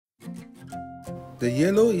The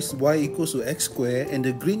yellow is y equals to x squared and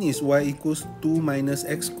the green is y equals 2 minus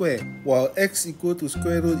x squared, while x equal to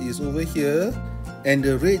square root is over here and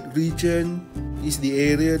the red region is the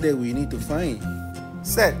area that we need to find.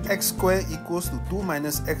 Set x squared equals to 2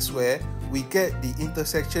 minus x squared, we get the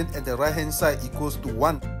intersection at the right hand side equals to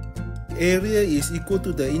 1. Area is equal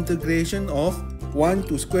to the integration of 1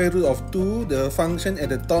 to square root of 2, the function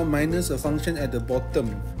at the top minus the function at the bottom.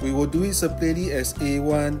 We will do it separately as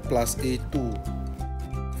a1 plus a2.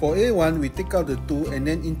 For a1, we take out the 2 and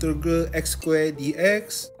then integral x squared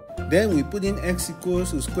dx. Then we put in x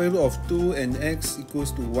equals to square root of 2 and x equals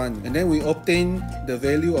to 1. And then we obtain the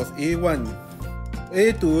value of a1.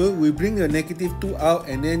 a2, we bring the negative 2 out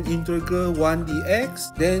and then integral 1 dx.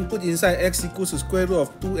 Then put inside x equals to square root of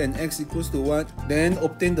 2 and x equals to 1. Then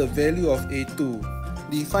obtain the value of a2.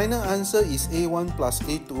 The final answer is a1 plus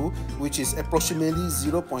a2, which is approximately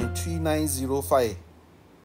 0.3905.